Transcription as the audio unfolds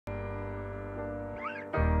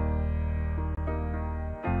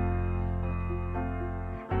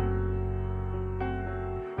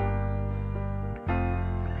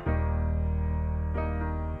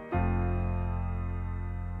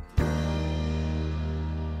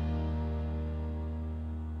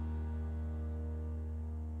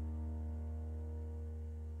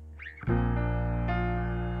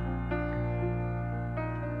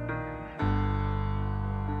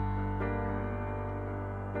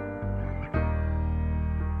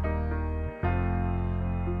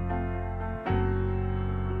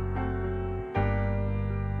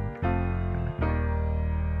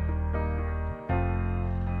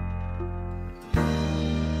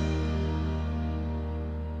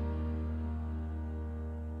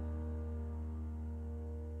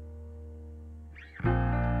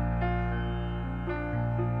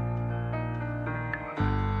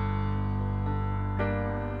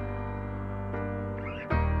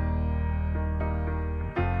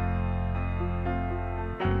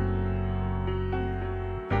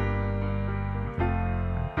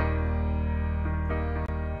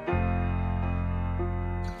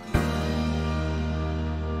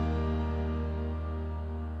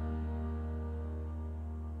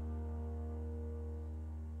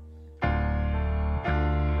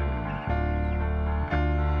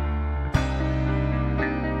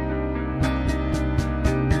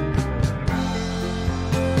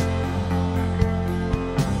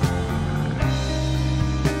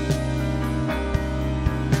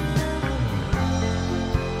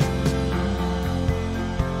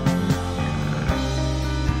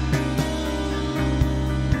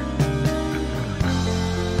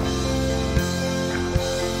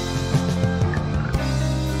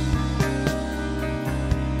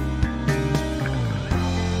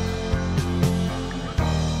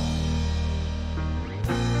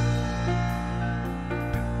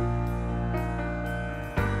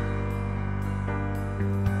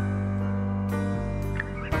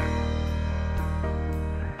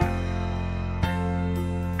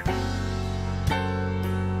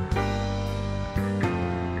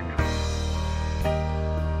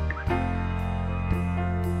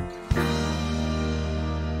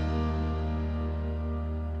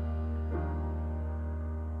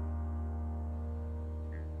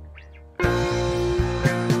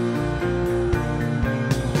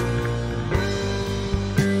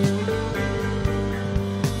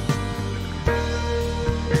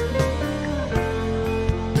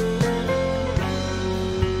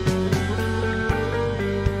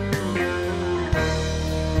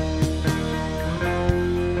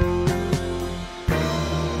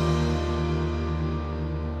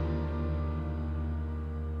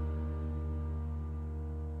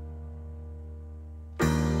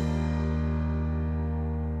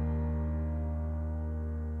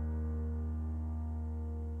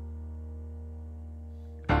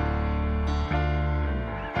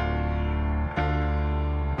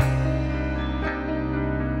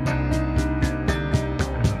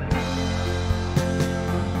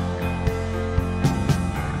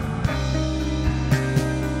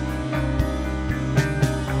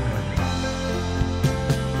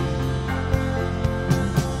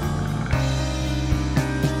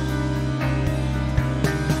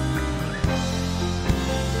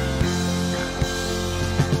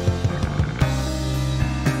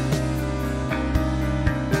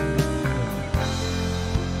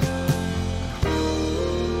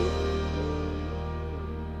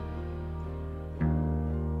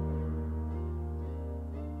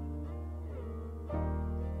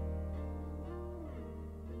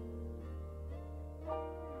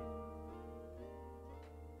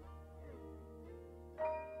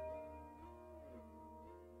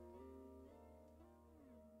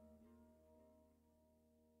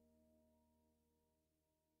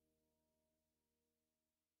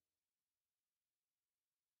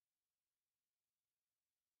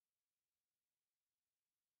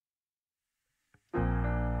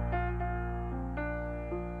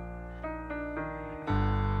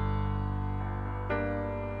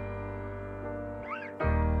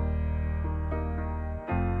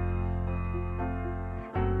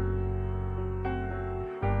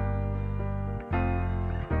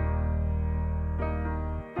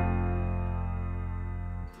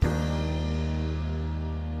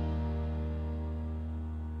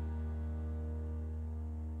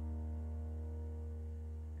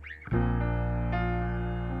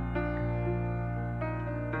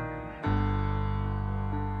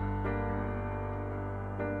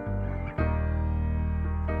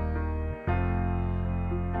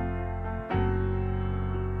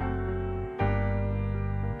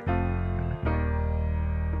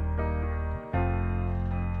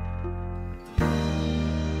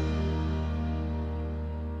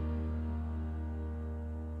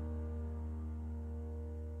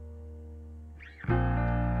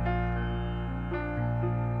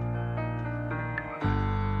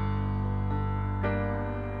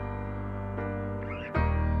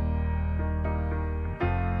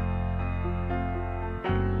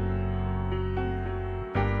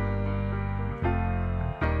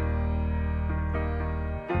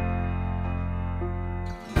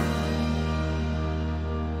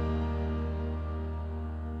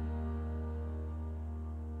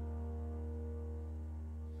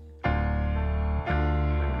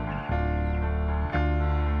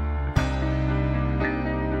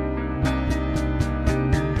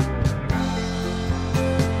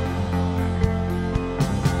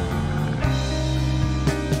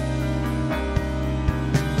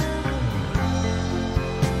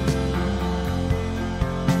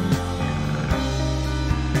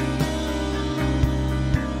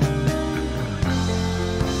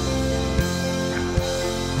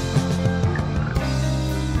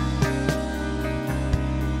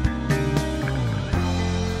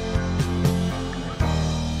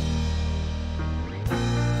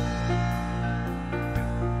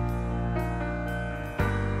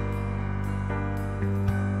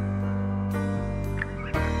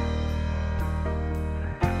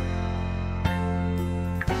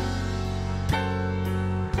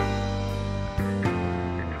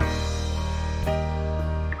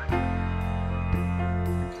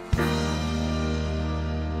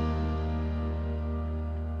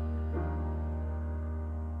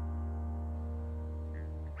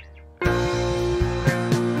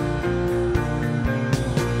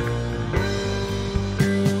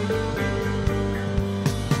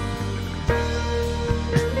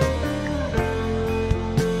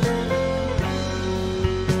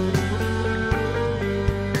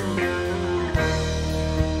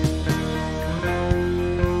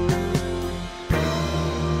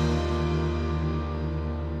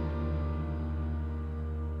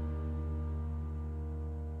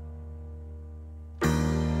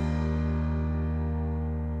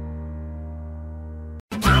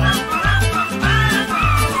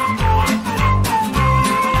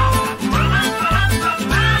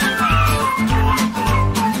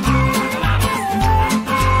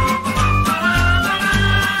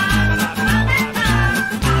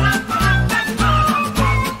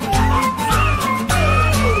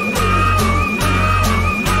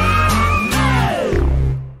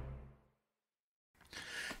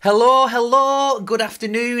Hello, hello, good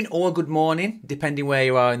afternoon or good morning, depending where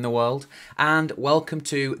you are in the world, and welcome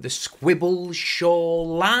to the Squibbles Show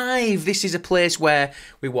Live. This is a place where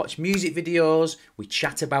we watch music videos, we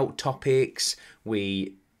chat about topics,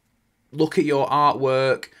 we look at your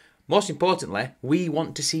artwork. Most importantly, we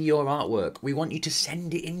want to see your artwork. We want you to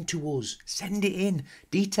send it in to us. Send it in.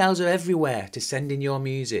 Details are everywhere to send in your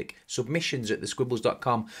music. Submissions at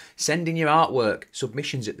thesquibbles.com. Send in your artwork.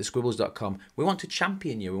 Submissions at thesquibbles.com. We want to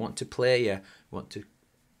champion you. We want to play you. We want to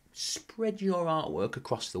spread your artwork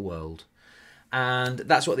across the world. And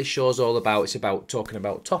that's what this show's all about. It's about talking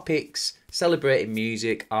about topics, celebrating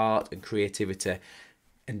music, art and creativity,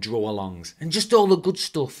 and draw-alongs, and just all the good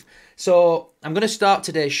stuff. So I'm going to start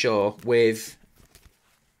today's show with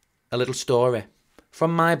a little story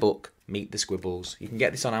from my book, Meet the Squibbles. You can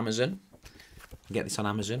get this on Amazon.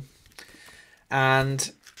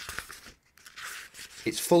 And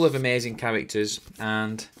it's full of amazing characters,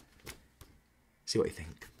 and see what you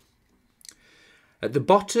think. At the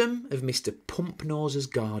bottom of Mr. Pumpnose's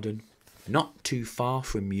garden, not too far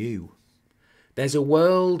from you, there's a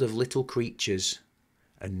world of little creatures,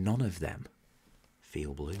 and none of them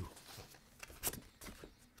feel blue.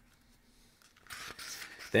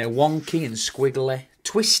 They're wonky and squiggly,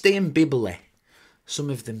 twisty and bibbly.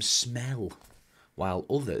 Some of them smell, while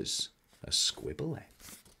others are squibbly.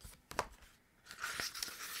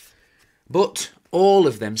 But all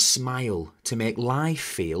of them smile to make life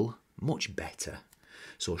feel much better.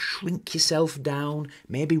 So shrink yourself down,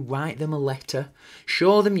 maybe write them a letter.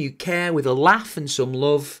 Show them you care with a laugh and some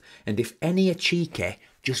love. And if any are cheeky,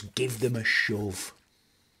 just give them a shove.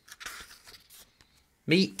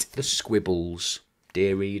 Meet the Squibbles,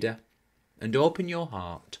 dear reader, and open your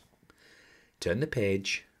heart. Turn the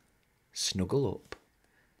page, snuggle up,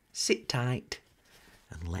 sit tight,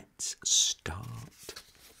 and let's start.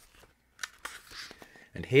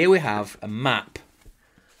 And here we have a map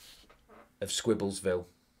of Squibblesville.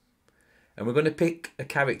 And we're going to pick a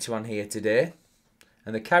character on here today.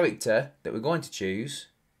 And the character that we're going to choose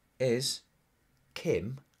is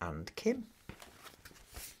Kim and Kim,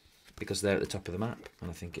 because they're at the top of the map and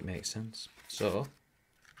I think it makes sense. So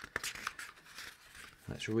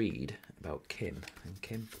let's read about Kim and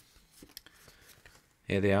Kim.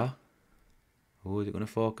 Here they are. Oh, is it going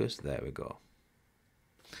to focus? There we go.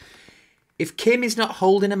 If Kim is not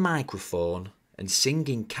holding a microphone and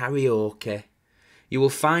singing karaoke, you will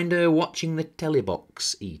find her watching the telly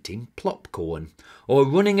box eating popcorn or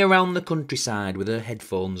running around the countryside with her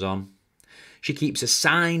headphones on. She keeps a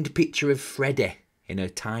signed picture of Freddie in her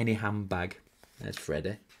tiny handbag. There's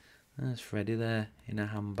Freddie. There's Freddie there in a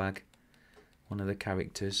handbag. One of the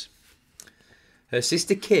characters. Her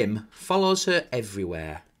sister Kim follows her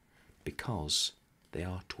everywhere because they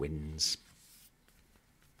are twins.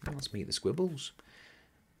 Well, let's meet the Squibbles.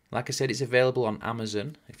 Like I said, it's available on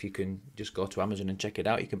Amazon. If you can just go to Amazon and check it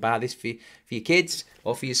out. You can buy this for your kids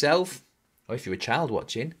or for yourself. Or if you're a child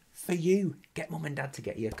watching, for you. Get mum and dad to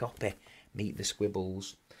get you a copy. Meet the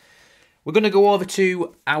Squibbles. We're going to go over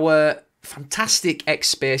to our fantastic X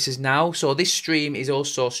Spaces now. So this stream is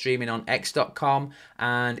also streaming on x.com,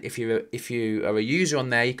 and if you are a user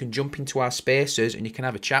on there, you can jump into our spaces and you can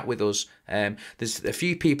have a chat with us. There's a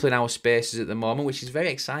few people in our spaces at the moment, which is very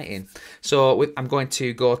exciting. So I'm going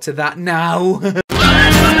to go to that now.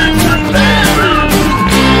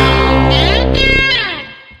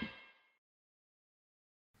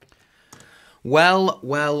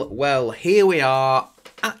 Well, here we are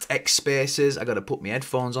at X Spaces. I got to put my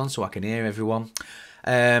headphones on so I can hear everyone.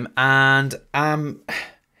 And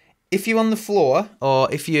if you're on the floor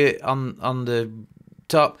or if you're on the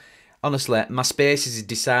top, honestly, my Spaces has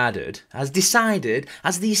decided,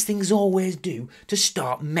 as these things always do, to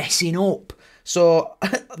start messing up. So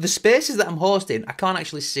the Spaces that I'm hosting, I can't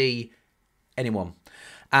actually see anyone.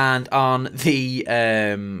 And on the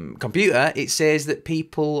computer, it says that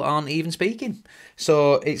people aren't even speaking.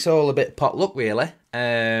 So it's all a bit potluck, really.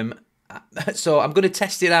 So I'm going to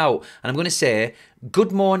test it out. And I'm going to say,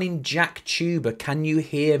 good morning, Jack Tuber. Can you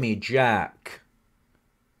hear me, Jack?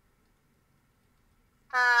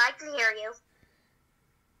 I can hear you.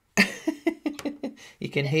 You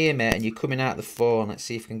can hear me, and you're coming out of the phone. Let's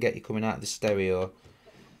see if we can get you coming out of the stereo.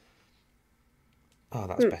 Oh,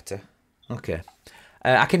 that's better. Okay.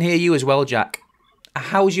 I can hear you as well, Jack.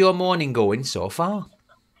 How's your morning going so far?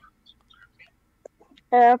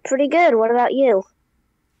 Pretty good. What about you?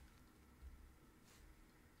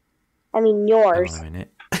 I mean, yours. Hang on a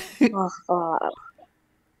minute. Oh.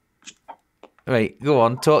 Right, go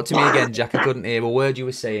on. Talk to me again, Jack. I couldn't hear a word you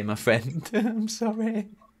were saying, my friend. I'm sorry.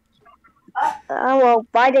 Well,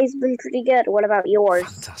 my day's been pretty good. What about yours?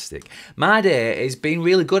 Fantastic. My day has been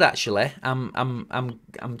really good actually.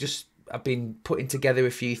 I've been putting together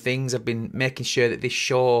a few things. I've been making sure that this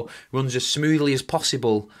show runs as smoothly as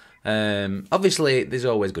possible. Obviously, there's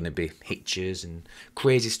always going to be hitches and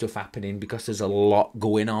crazy stuff happening because there's a lot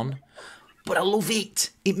going on. But I love it.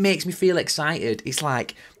 It makes me feel excited. It's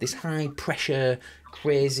like this high pressure,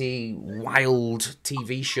 crazy, wild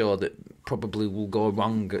TV show that probably will go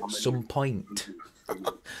wrong at some point.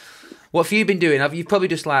 What have you been doing? Have you probably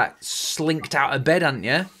just like slinked out of bed, haven't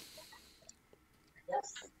you?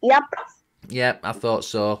 Yep. Yeah, I thought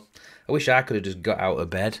so. I wish I could have just got out of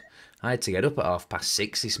bed. I had to get up at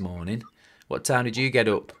 6:30 this morning. What time did you get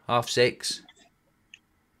up? 6:30?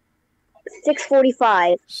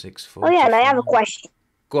 6:45. 6:45. Oh yeah, and I have a question.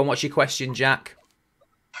 Go on, what's your question, Jack?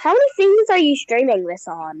 How many things are you streaming this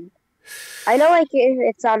on? I know, like,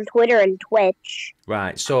 it's on Twitter and Twitch.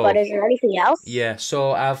 Right, so but is there anything else? Yeah,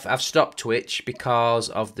 so I've stopped Twitch because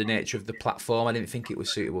of the nature of the platform. I didn't think it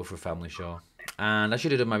was suitable for a family show. And I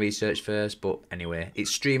should have done my research first, but anyway, it's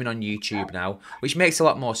streaming on YouTube now, which makes a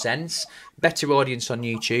lot more sense. Better audience on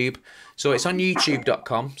YouTube. So it's on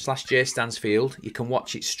youtube.com/jstansfield. You can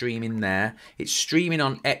watch it streaming there. It's streaming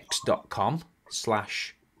on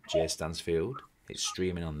x.com/jstansfield. It's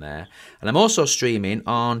streaming on there. And I'm also streaming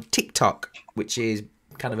on TikTok, which is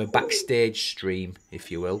kind of a backstage stream, if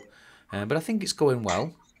you will. But I think it's going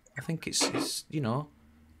well. I think it's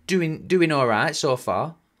doing all right so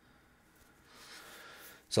far.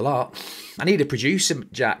 It's a lot. I need a producer,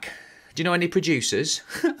 Jack. Do you know any producers?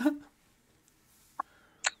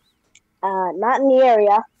 Not in the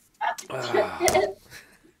area.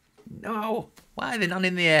 No. Why are they not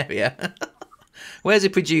in the area? Where's a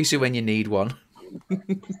producer when you need one?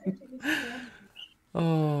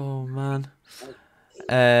 Oh, man.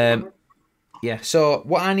 Yeah, so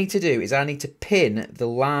what I need to do is I need to pin the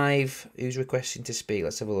live... Who's requesting to speak?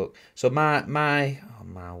 Let's have a look. So my oh,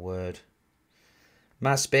 my word.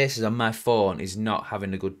 My spaces on my phone is not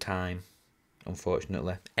having a good time,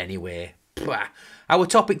 unfortunately. Anyway, our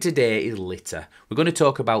topic today is litter. We're going to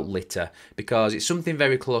talk about litter because it's something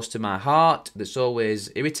very close to my heart that's always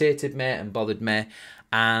irritated me and bothered me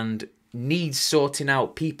and needs sorting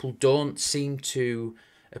out. People don't seem to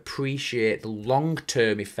appreciate the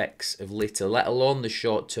long-term effects of litter, let alone the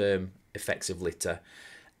short-term effects of litter.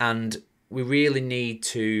 And we really need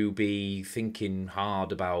to be thinking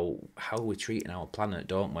hard about how we're treating our planet,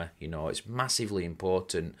 don't we? You know, it's massively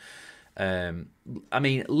important. I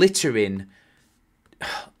mean, littering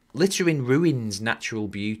ruins natural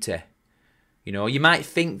beauty. You know, you might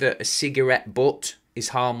think that a cigarette butt is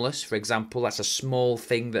harmless, for example. That's a small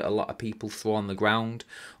thing that a lot of people throw on the ground.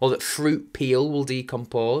 Or that fruit peel will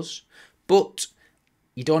decompose. But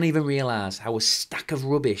you don't even realise how a stack of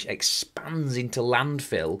rubbish expands into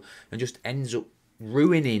landfill and just ends up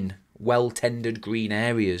ruining well-tended green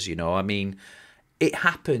areas, you know. I mean, it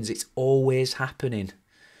happens. It's always happening.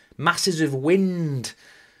 Masses of wind,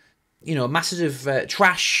 you know, masses of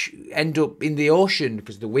trash end up in the ocean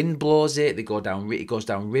because the wind blows it. It goes down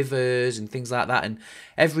rivers and things like that. And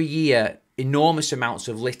every year, enormous amounts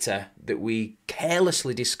of litter that we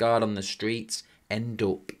carelessly discard on the streets end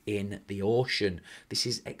up in the ocean. This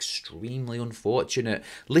is extremely unfortunate.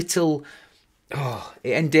 It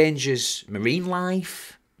endangers marine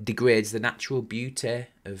life, degrades the natural beauty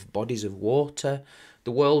of bodies of water.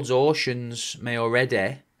 The world's oceans may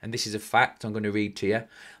already, and this is a fact I'm going to read to you,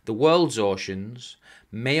 the world's oceans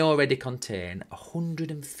may already contain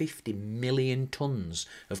 150 million tonnes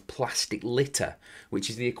of plastic litter, which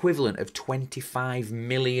is the equivalent of 25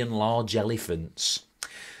 million large elephants.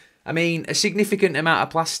 I mean, a significant amount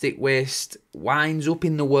of plastic waste winds up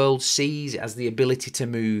in the world's seas. It has the ability to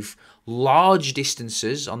move large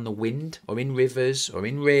distances on the wind or in rivers or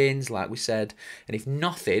in rains, like we said. And if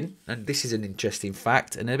nothing, and this is an interesting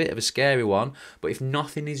fact and a bit of a scary one, but if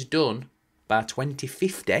nothing is done by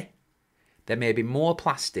 2050, there may be more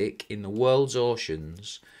plastic in the world's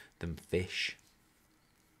oceans than fish.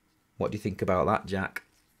 What do you think about that, Jack?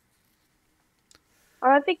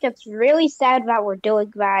 I think it's really sad that we're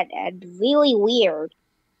doing that and really weird.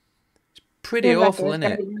 Pretty awful, isn't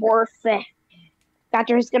it? That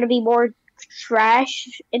there's going to be more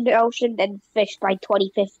trash in the ocean than fish by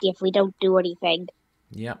 2050 if we don't do anything.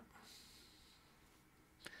 Yeah.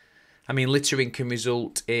 I mean, littering can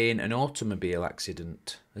result in an automobile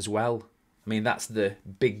accident as well. I mean, that's the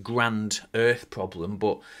big grand earth problem,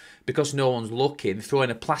 but because no one's looking, throwing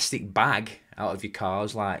a plastic bag out of your car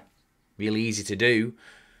is like really easy to do.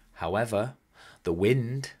 However, the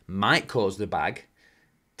wind might cause the bag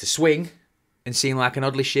to swing and seeing like an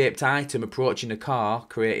oddly shaped item approaching a car,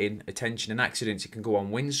 creating attention and accidents. It can go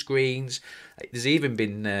on windscreens. There's even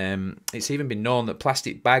been it's even been known that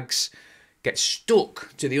plastic bags get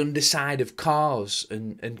stuck to the underside of cars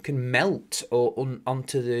and can melt or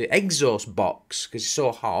onto the exhaust box because it's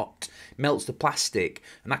so hot, melts the plastic,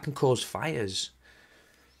 and that can cause fires.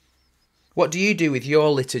 What do you do with your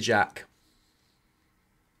litter, Jack?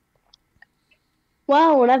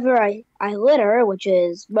 Well, whenever I litter, which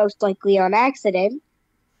is most likely on accident,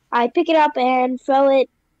 I pick it up and throw it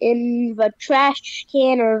in the trash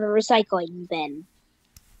can or the recycling bin.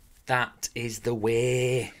 That is the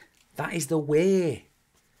way. That is the way.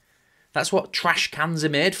 That's what trash cans are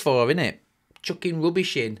made for, isn't it? Chucking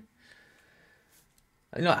rubbish in.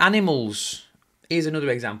 You know, animals. Here's another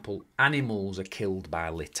example. Animals are killed by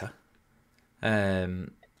litter.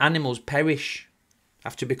 Animals perish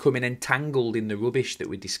after becoming entangled in the rubbish that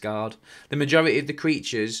we discard. The majority of the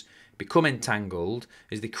creatures become entangled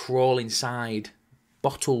as they crawl inside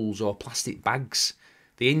bottles or plastic bags.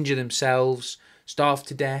 They injure themselves, starve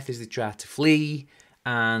to death as they try to flee,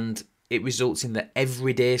 and it results in the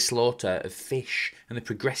everyday slaughter of fish and the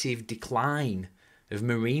progressive decline of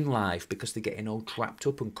marine life because they're getting all trapped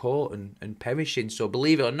up and caught and perishing. So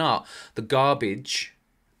believe it or not, the garbage,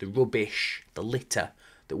 the rubbish, the litter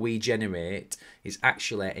that we generate is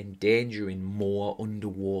actually endangering more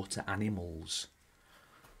underwater animals.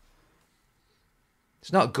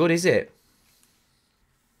 It's not good, is it?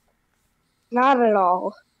 Not at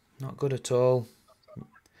all. Not good at all.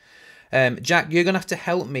 Jack, you're going to have to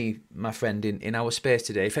help me, my friend, in our space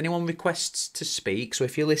today. If anyone requests to speak, so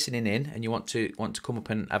if you're listening in and you want to come up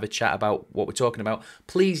and have a chat about what we're talking about,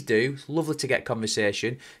 please do. It's lovely to get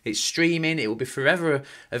conversation. It's streaming. It will be forever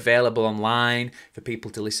available online for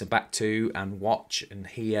people to listen back to and watch and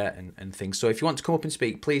hear and things. So if you want to come up and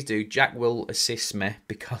speak, please do. Jack will assist me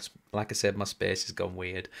because, like I said, my space has gone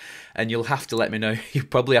weird. And you'll have to let me know. You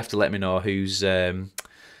probably have to let me know who's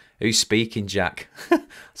speaking, Jack.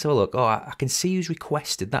 So look, I can see who's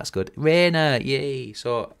requested. That's good. Raina, yay!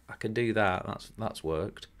 So I can do that. That's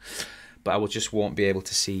worked. But I just won't be able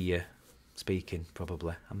to see you speaking.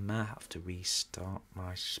 Probably. I might have to restart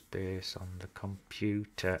my space on the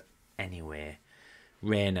computer. Anyway,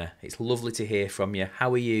 Raina, it's lovely to hear from you.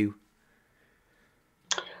 How are you?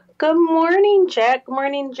 Good morning, Jack. Good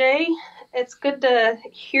morning, Jay. It's good to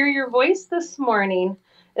hear your voice this morning.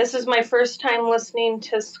 This is my first time listening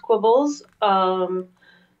to Squibbles,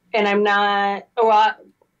 and I'm not, well,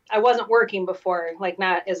 I wasn't working before, like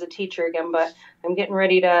not as a teacher again, but I'm getting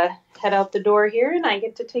ready to head out the door here, and I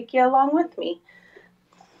get to take you along with me.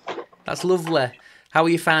 That's lovely. How are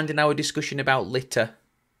you finding our discussion about litter?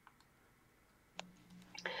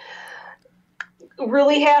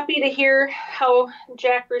 Really happy to hear how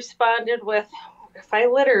Jack responded with, if I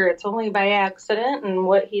litter, it's only by accident, and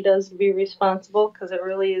what he does to be responsible, because it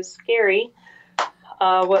really is scary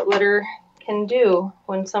what litter can do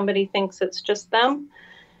when somebody thinks it's just them.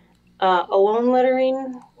 Alone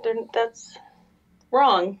littering, that's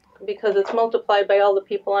wrong, because it's multiplied by all the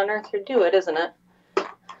people on earth who do it, isn't it?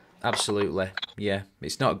 Absolutely, yeah.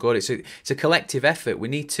 It's not good. It's a collective effort. We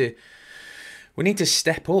need to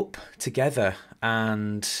step up together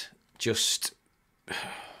and just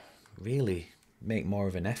really make more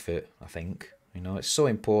of an effort, I think. You know, it's so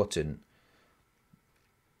important.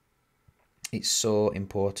 It's so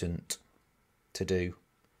important to do.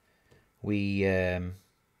 We,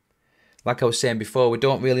 like I was saying before, we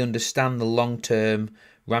don't really understand the long-term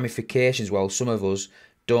ramifications. Well, some of us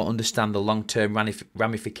don't understand the long-term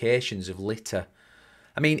ramifications of litter.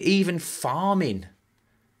 I mean, even farming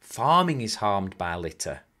is harmed by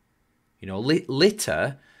litter. You know,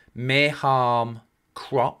 litter may harm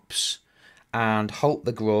crops and halt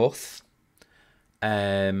the growth.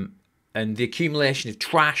 And the accumulation of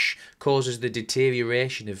trash causes the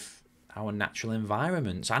deterioration of our natural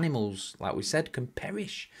environments. Animals, like we said, can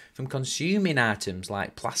perish from consuming items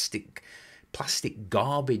like plastic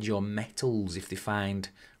garbage or metals if they find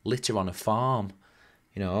litter on a farm.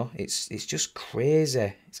 You know, it's just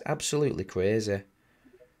crazy. It's absolutely crazy.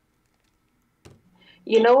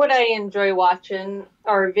 You know what I enjoy watching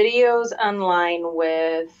are videos online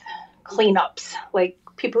with cleanups, like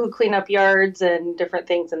people who clean up yards and different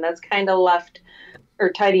things, and that's kind of left or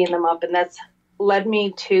tidying them up, and that's led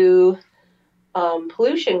me to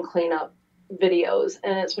pollution cleanup videos,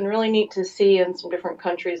 and it's been really neat to see in some different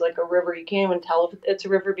countries, like a river. You can't even tell if it's a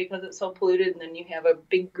river because it's so polluted, and then you have a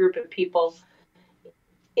big group of people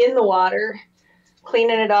in the water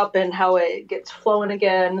cleaning it up and how it gets flowing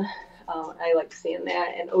again. I like seeing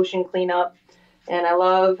that, and ocean cleanup. And I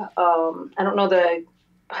love, I don't know the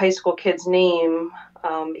high school kid's name.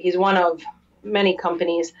 He's one of many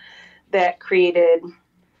companies that created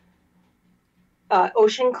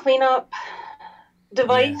ocean cleanup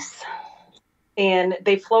device, and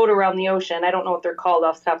they float around the ocean. I don't know what they're called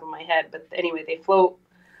off the top of my head, but anyway, they float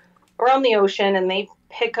around the ocean and they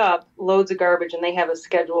pick up loads of garbage, and they have a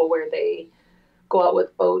schedule where they go out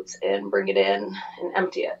with boats and bring it in and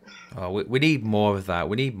empty it. Oh, we need more of that.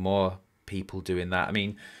 We need more people doing that. I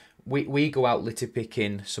mean, we go out litter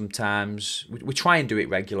picking sometimes. We try and do it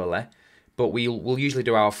regularly, but we'll usually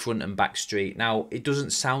do our front and back street. Now, it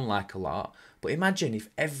doesn't sound like a lot, but imagine if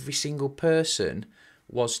every single person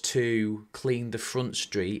was to clean the front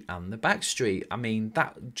street and the back street. I mean,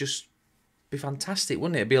 that would just be fantastic,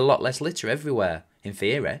 wouldn't it? It'd be a lot less litter everywhere, in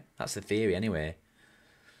theory. That's the theory anyway.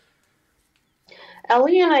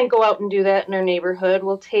 Ellie and I go out and do that in our neighborhood.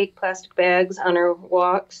 We'll take plastic bags on our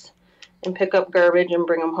walks and pick up garbage and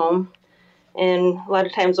bring them home. And a lot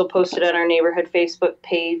of times we'll post it on our neighborhood Facebook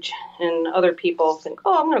page, and other people think,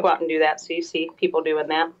 oh, I'm going to go out and do that. So you see people doing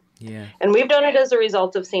that. Yeah. And we've done it as a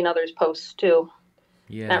result of seeing others post too.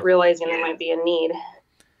 Yeah. Not realizing there might be a need.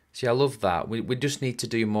 See, I love that. We just need to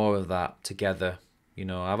do more of that together. You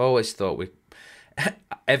know, I've always thought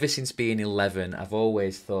ever since being 11, I've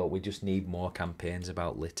always thought we just need more campaigns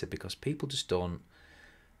about litter, because people just don't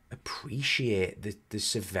appreciate the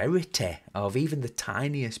severity of even the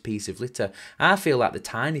tiniest piece of litter. I feel like the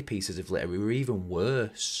tiny pieces of litter are even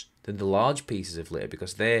worse than the large pieces of litter,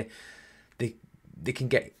 because they can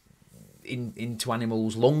get into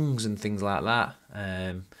animals' lungs and things like that,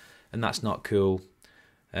 and that's not cool.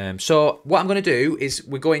 So what I'm going to do is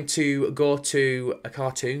we're going to go to a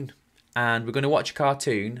cartoon, and we're going to watch a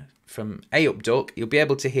cartoon from A Up Duck. You'll be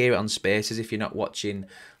able to hear it on Spaces if you're not watching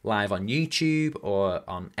live on YouTube or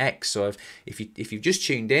on X. So if you've just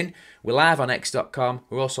tuned in, we're live on X.com.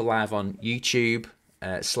 We're also live on YouTube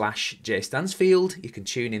 /J Stansfield. You can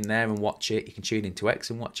tune in there and watch it. You can tune into X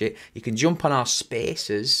and watch it. You can jump on our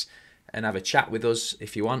Spaces and have a chat with us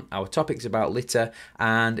if you want. Our topic's about litter,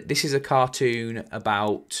 and this is a cartoon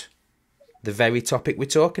about the very topic we're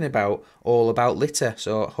talking about, all about litter.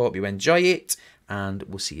 So hope you enjoy it, and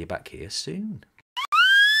we'll see you back here soon.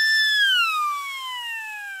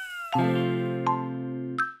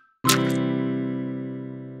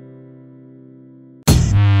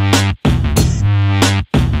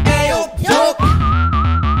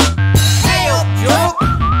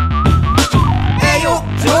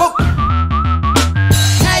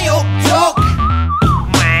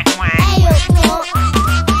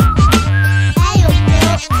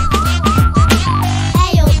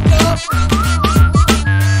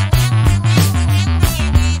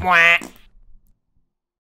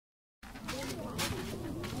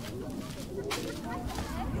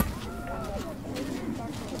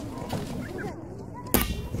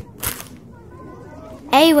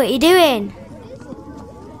 Hey, what are you doing?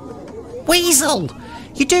 Weasel,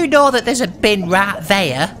 you do know that there's a bin right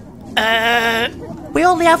there? We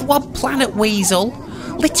only have one planet, Weasel.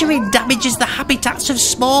 Littering damages the habitats of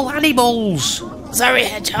small animals. Sorry,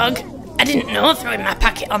 Hedgehog. I didn't know throwing my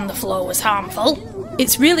packet on the floor was harmful.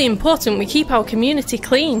 It's really important we keep our community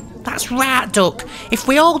clean. That's right, Duck. If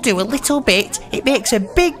we all do a little bit, it makes a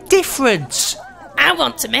big difference. I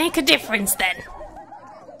want to make a difference then.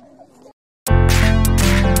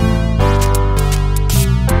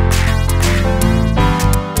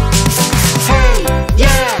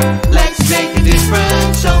 Let's make a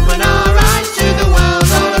difference, open our eyes to the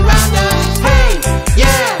world all around us. Hey,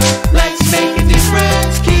 yeah, let's make a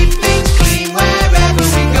difference, keep things clean wherever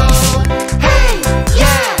we go. Hey,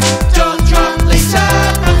 yeah, don't drop litter,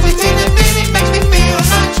 put it in a bin, it makes me feel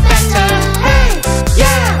much better. Hey,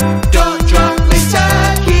 yeah, don't drop litter,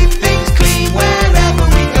 keep things clean wherever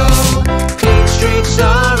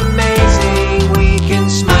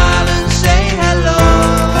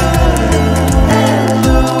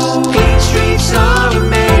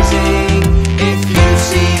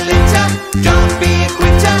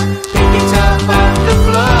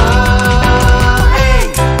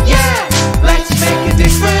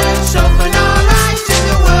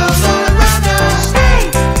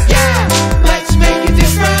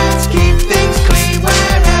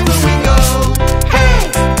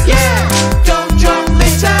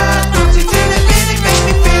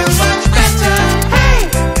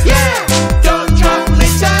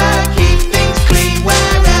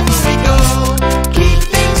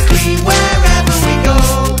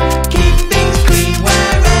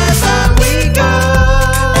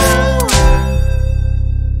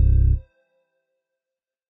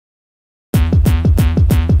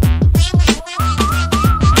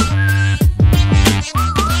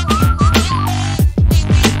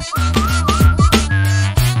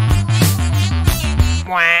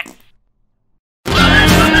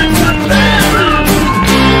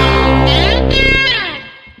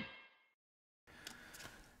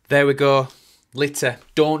There we go. Litter.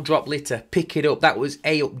 Don't drop litter. Pick it up. That was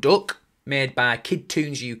A Up Duck, made by Kid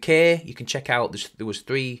Toons UK. You can check out. There was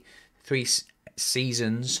three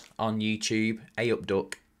seasons on YouTube. A Up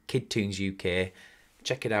Duck, Kid Toons UK.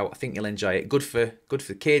 Check it out. I think you'll enjoy it. Good for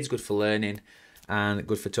kids. Good for learning. And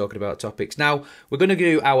good for talking about topics. Now, we're going to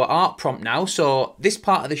do our art prompt now. So this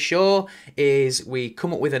part of the show is we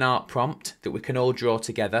come up with an art prompt that we can all draw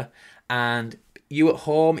together. And you at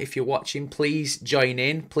home, if you're watching, please join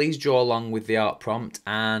in. Please draw along with the art prompt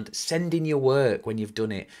and send in your work when you've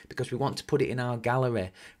done it, because we want to put it in our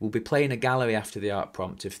gallery. We'll be playing a gallery after the art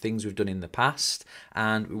prompt of things we've done in the past,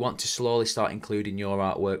 and we want to slowly start including your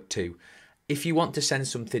artwork too. If you want to send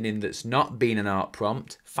something in that's not been an art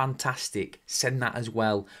prompt, fantastic. Send that as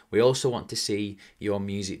well. We also want to see your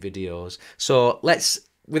music videos. So let's,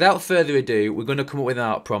 without further ado, we're going to come up with an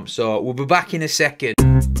art prompt. So we'll be back in a second.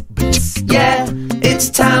 Yeah, it's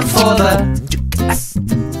time for the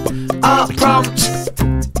art prompt.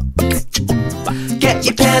 Get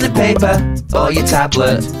your pen and paper or your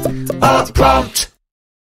tablet. Art prompt.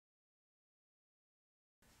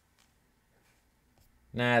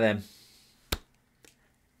 Now then,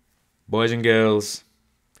 boys and girls,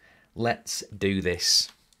 let's do this.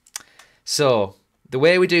 So the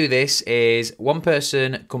way we do this is one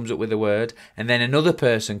person comes up with a word, and then another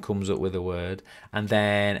person comes up with a word, and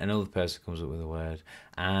then another person comes up with a word,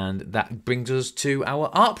 and that brings us to our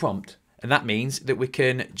art prompt. And that means that we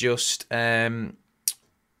can just, you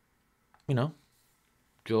know,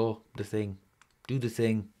 draw the thing, do the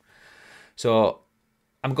thing. So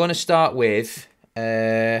I'm going to start with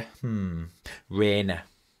Raina.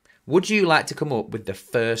 Would you like to come up with the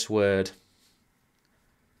first word?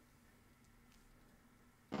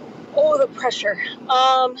 Oh, the pressure.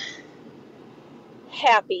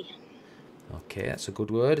 Happy. Okay, that's a good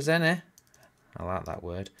word, isn't it? I like that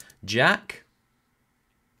word. Jack?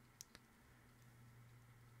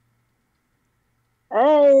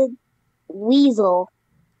 Weasel.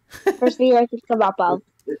 First thing I could come up of.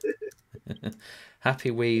 Happy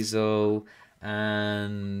Weasel.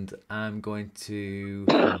 And I'm going to...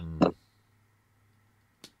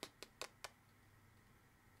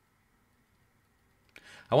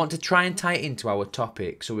 I want to try and tie it into our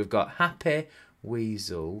topic. So we've got Happy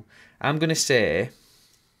Weasel. I'm going to say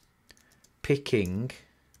picking.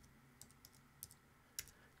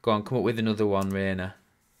 Go on, come up with another one, Raina.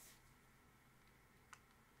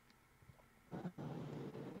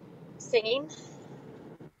 Singing.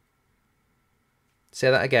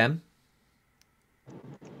 Say that again.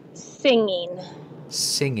 Singing.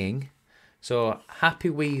 Singing. So Happy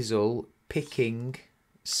Weasel, picking,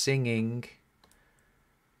 singing.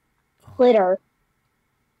 Litter.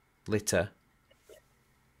 Litter.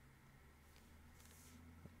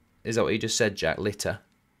 Is that what you just said, Jack? Litter?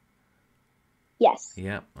 Yes.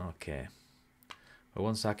 Yeah, okay. Well,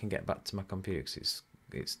 once I can get back to my computer, 'cause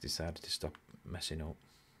it's decided to stop messing up.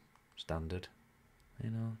 Standard.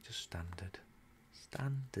 You know, just standard.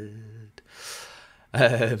 Standard.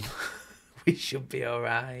 We should be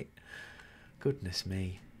alright. Goodness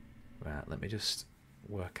me. Right, let me just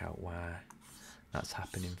work out why that's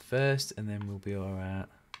happening first, and then we'll be alright.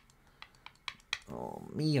 Oh,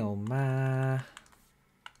 me, oh, my.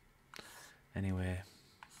 Anyway.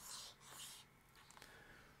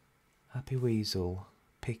 Happy Weasel.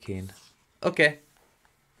 Picking. Okay.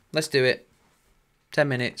 Let's do it. 10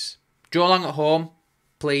 minutes. Draw along at home,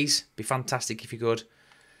 please. Be fantastic if you could.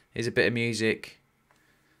 Here's a bit of music.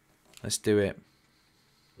 Let's do it.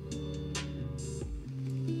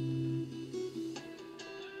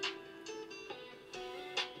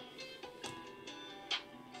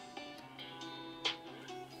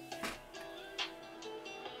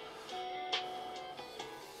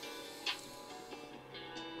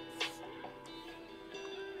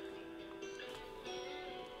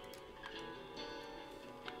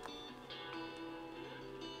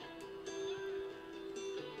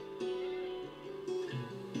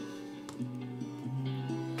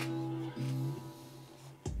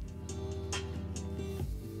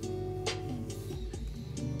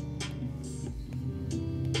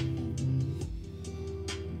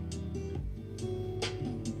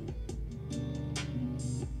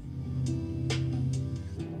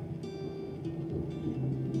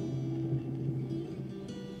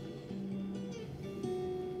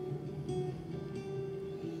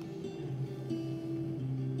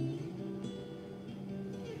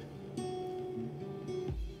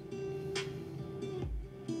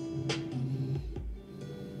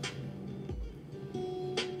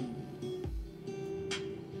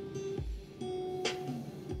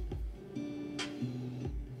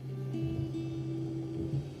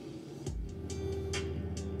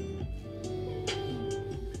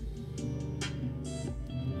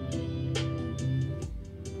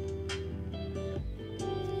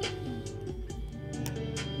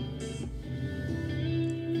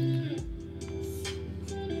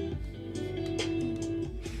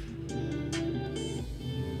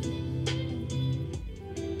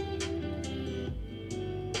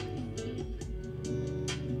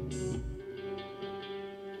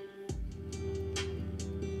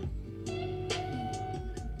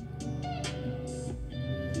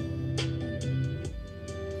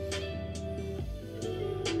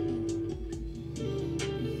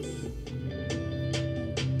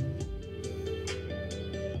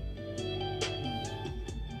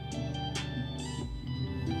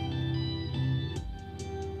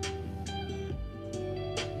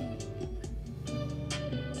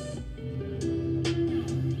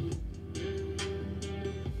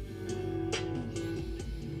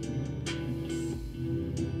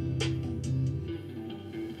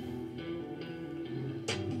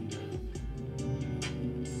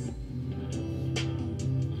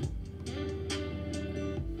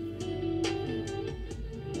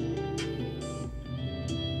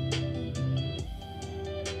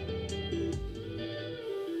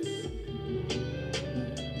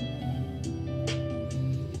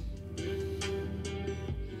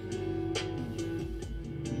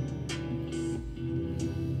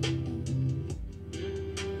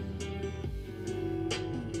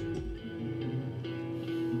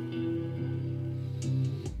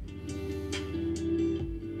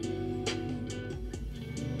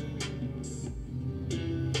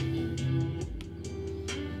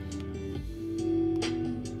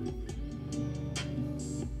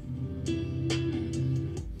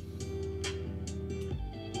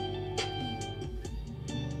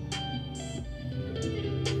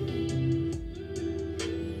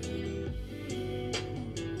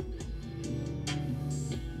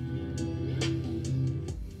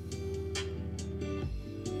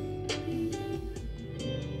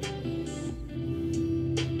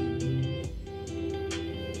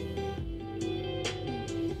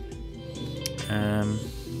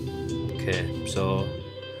 Okay, so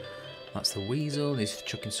that's the Weasel. He's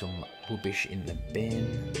chucking some rubbish in the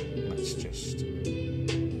bin. Let's just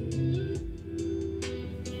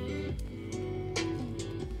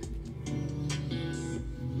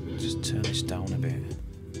turn this down a bit.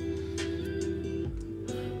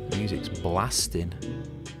 Music's blasting.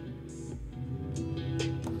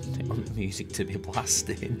 I want the music to be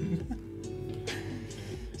blasting.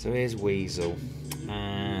 So here's Weasel,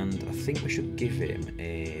 and I think we should give him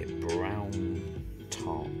a brown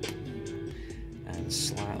top and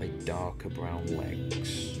slightly darker brown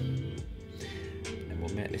legs. And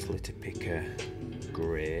we'll make this litter picker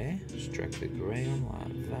grey. Just drag the grey on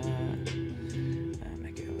like that, and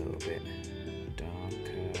make it a little bit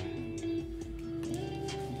darker.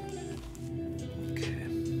 Okay,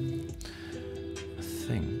 I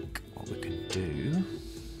think what we can do,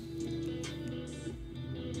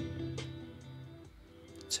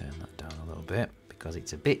 turn that down a little bit because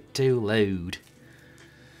it's a bit too loud.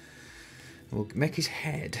 We'll make his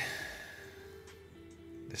head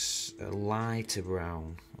this a lighter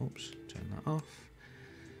brown. Oops, turn that off.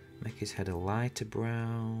 Make his head a lighter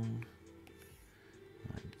brown,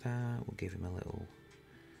 like that. We'll give him a little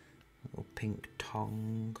pink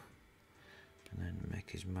tongue, and then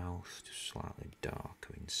make his mouth just slightly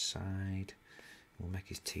darker inside. We'll make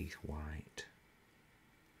his teeth white.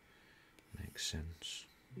 Makes sense.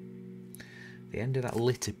 The end of that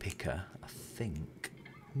litter picker, I think,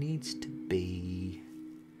 needs to be,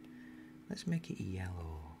 let's make it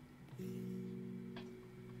yellow.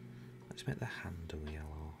 Let's make the handle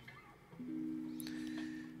yellow.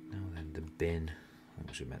 Now then, the bin. I think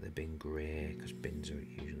we should make the bin grey, because bins are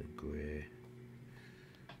usually grey.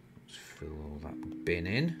 Let's fill all that bin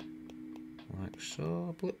in, like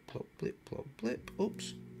so. Blip, plop, blip, plop, blip.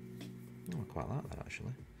 Oops. Oh, I quite like that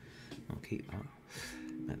actually. I'll keep that.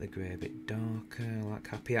 Make the grey a bit darker, like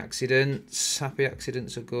happy accidents. Happy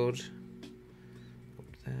accidents are good.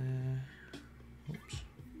 Up there. Oops.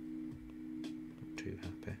 Not too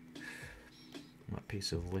happy. That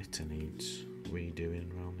piece of litter needs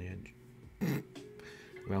redoing around the edge.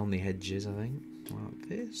 Around the edges, I think. Like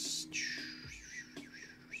this.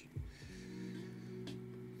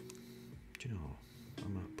 Do you know, I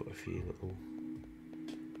might put a few little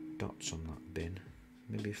dots on that bin.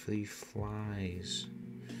 Maybe a few flies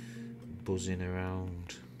buzzing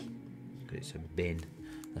around. It's a bin,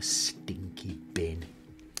 a stinky bin.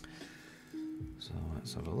 So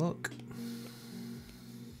let's have a look.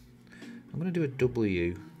 I'm going to do a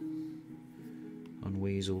W on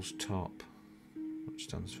Weasel's top, which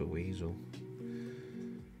stands for Weasel.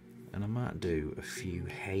 And I might do a few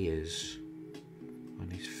hairs on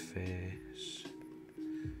his face.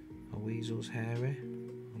 Are Weasel's hairy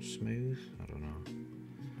or smooth? I don't know.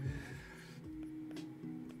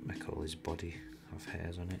 Make all his body have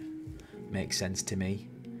hairs on it. Makes sense to me.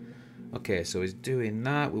 Okay, so he's doing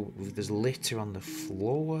that. There's litter on the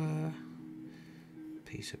floor.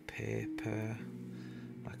 Piece of paper.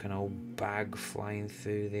 Like an old bag flying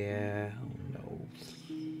through the air. Oh no.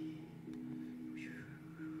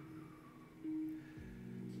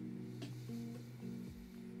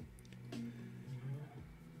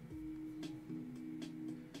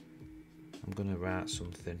 I'm going to write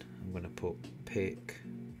something. I'm going to put pick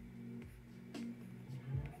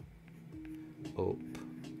up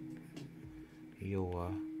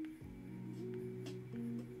your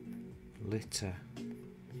litter.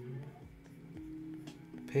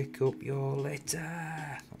 Pick up your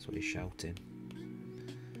litter. That's what he's shouting.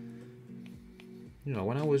 You know,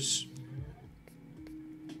 when I was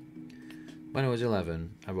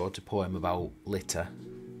 11, I wrote a poem about litter,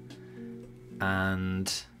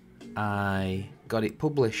 and I got it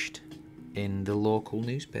published in the local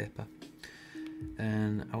newspaper,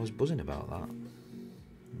 and I was buzzing about that.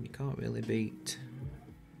 You can't really beat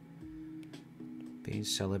being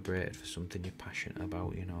celebrated for something you're passionate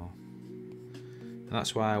about, you know. And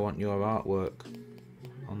that's why I want your artwork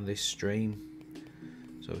on this stream,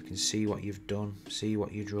 so we can see what you've done, see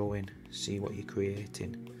what you're drawing, see what you're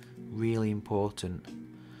creating. Really important.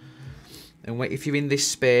 And if you're in this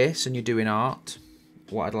space and you're doing art,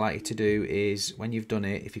 what I'd like you to do is, when you've done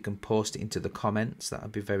it, if you can post it into the comments, that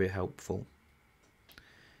would be very helpful.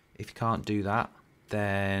 If you can't do that,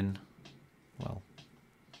 then, well,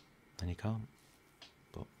 then you can't.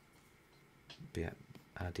 But it'd be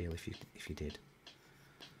ideal if you did.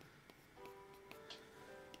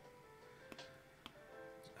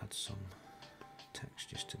 Let's add some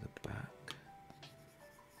textures to the back.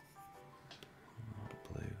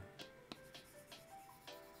 Blue.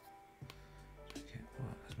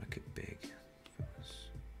 Let's make it big.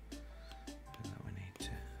 Do that, we need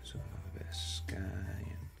to sort of have a bit of sky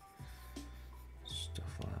and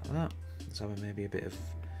that. Let's have maybe a bit of,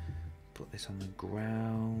 put this on the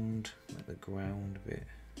ground, make the ground a bit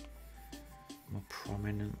more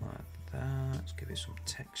prominent like that. Let's give it some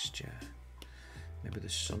texture. Maybe the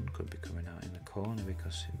sun could be coming out in the corner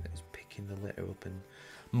because it's picking the litter up and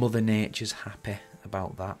Mother Nature's happy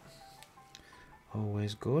about that.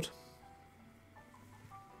 Always good.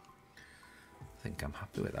 I think I'm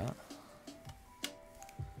happy with that.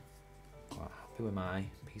 Quite happy with my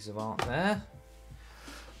piece of art there.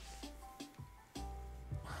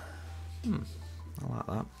 I like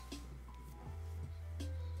that.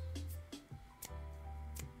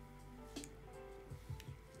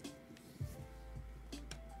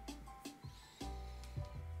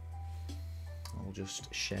 I'll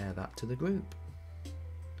just share that to the group.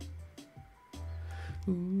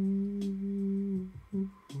 Let's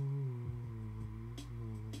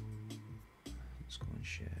go and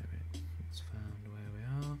share it. Let's find where we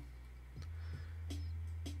are.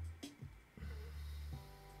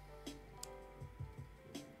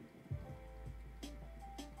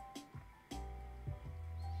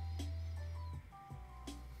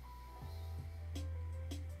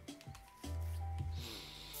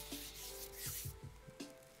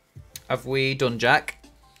 Have we done, Jack?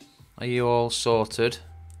 Are you all sorted?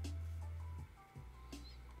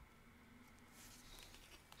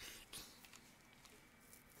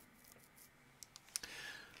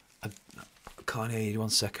 I can't hear you. 1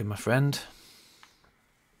 second, my friend.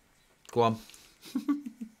 Go on.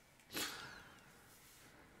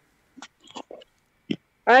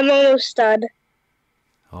 I'm almost done.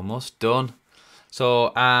 Almost done.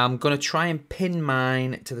 So I'm going to try and pin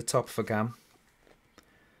mine to the top of a gam.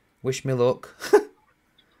 Wish me luck.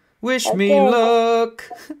 Wish me luck.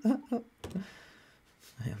 I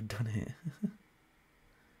have done it.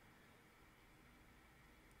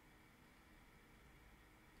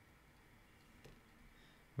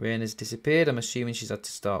 Rain has disappeared. I'm assuming she's had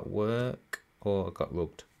to start work or got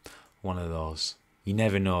rugged. One of those. You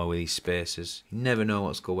never know with these spaces. You never know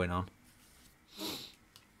what's going on.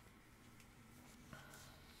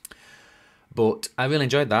 But I really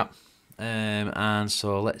enjoyed that. And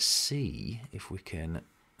so let's see if we can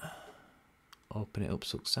open it up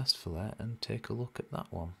successfully and take a look at that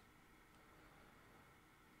one.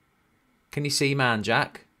 Can you see mine,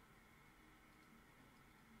 Jack?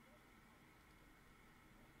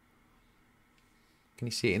 Can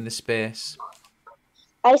you see it in the space?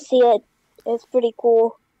 I see it. It's pretty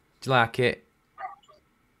cool. Do you like it?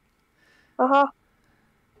 Uh-huh.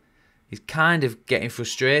 He's kind of getting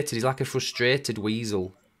frustrated. He's like a frustrated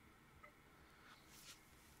weasel.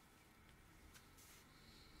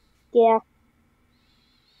 Yeah.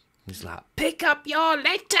 He's like, pick up your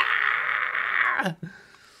litter!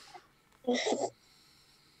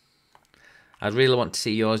 I really want to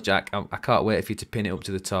see yours, Jack. I can't wait for you to pin it up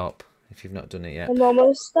to the top if you've not done it yet. I'm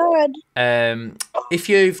almost done. If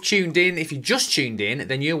you've tuned in, if you just tuned in,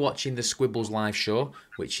 then you're watching the Squibbles live show,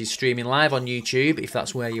 which is streaming live on YouTube, if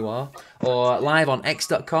that's where you are, or live on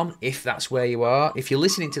x.com, if that's where you are. If you're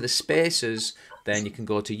listening to the Spaces, then you can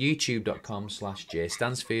go to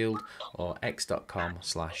youtube.com/jstansfield or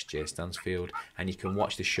x.com/jstansfield, and you can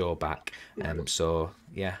watch the show back. So,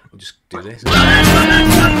 yeah, we'll just do this.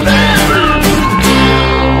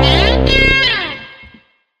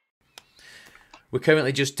 We're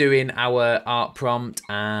currently just doing our art prompt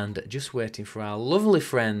and just waiting for our lovely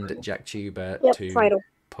friend Jack Tuber to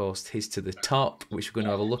post his to the top, which we're going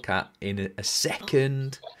to have a look at in a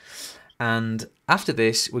second. And after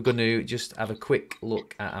this, we're going to just have a quick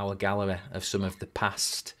look at our gallery of some of the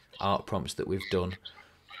past art prompts that we've done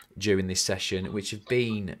during this session, which have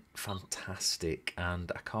been fantastic.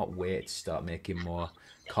 And I can't wait to start making more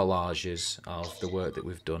collages of the work that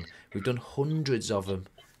we've done. We've done hundreds of them.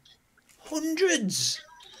 Hundreds!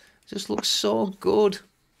 Just looks so good.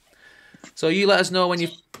 So you let us know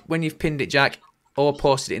when you've pinned it, Jack, or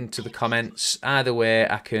posted it into the comments. Either way,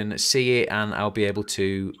 I can see it and I'll be able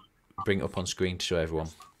to bring it up on screen to show everyone.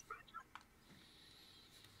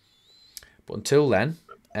 But until then,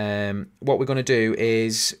 what we're going to do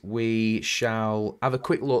is we shall have a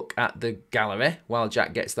quick look at the gallery while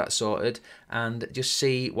Jack gets that sorted and just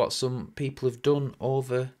see what some people have done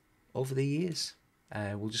over the years.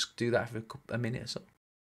 We'll just do that for a minute or so.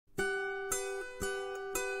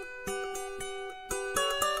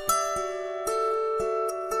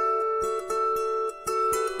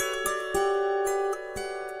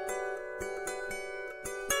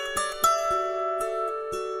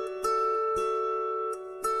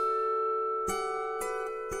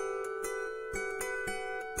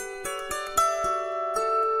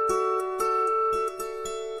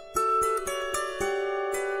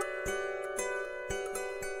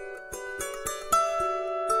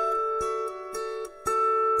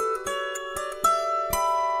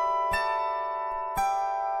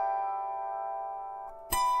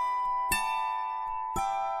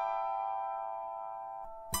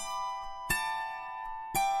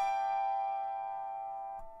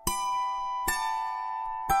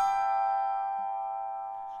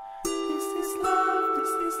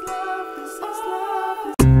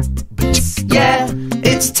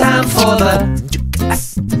 It's time for the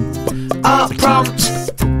art prompt.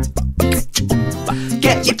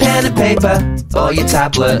 Get your pen and paper or your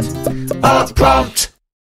tablet. Art prompt.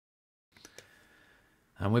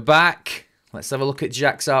 And we're back. Let's have a look at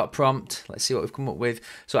Jack's art prompt. Let's see what we've come up with.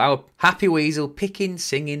 So our happy weasel picking,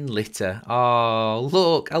 singing litter. Oh,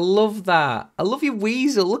 look, I love that. I love your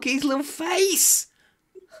weasel. Look at his little face.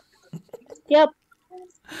 Yep.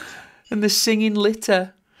 And the singing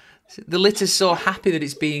litter. The litter's so happy that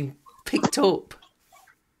it's being picked up.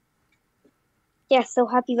 Yeah, so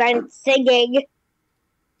happy that it's singing.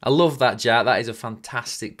 I love that, Jack. That is a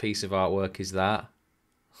fantastic piece of artwork, is that?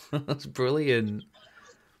 That's brilliant.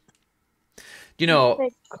 You know,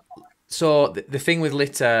 so the thing with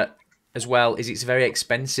litter as well is it's very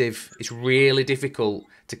expensive. It's really difficult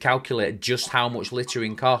to calculate just how much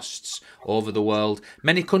littering costs over the world.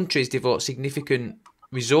 Many countries devote significant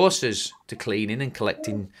resources to cleaning and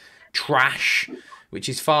collecting trash, which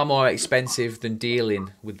is far more expensive than dealing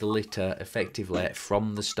with the litter effectively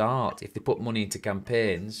from the start. If they put money into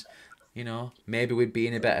campaigns, you know, maybe we'd be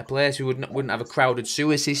in a better place. We wouldn't have a crowded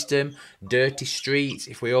sewer system, dirty streets,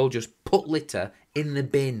 if we all just put litter in the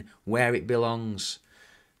bin where it belongs.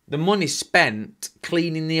 The money spent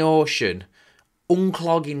cleaning the ocean,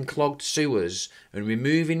 unclogging clogged sewers and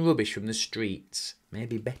removing rubbish from the streets may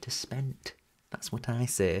be better spent. That's what I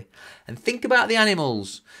say. And think about the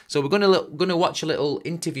animals. So we're going to watch a little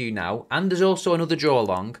interview now, and there's also another draw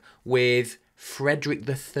along with Frederick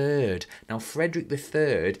III. Now, Frederick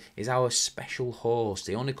III is our special host.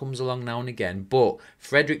 He only comes along now and again, but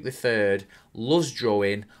Frederick III loves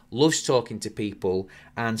drawing, loves talking to people,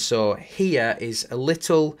 and so here is a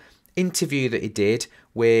little interview that he did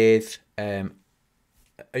with a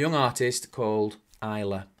young artist called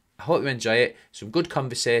Isla. I hope you enjoy it. Some good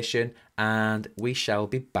conversation, and we shall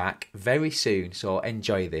be back very soon, so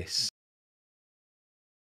enjoy this.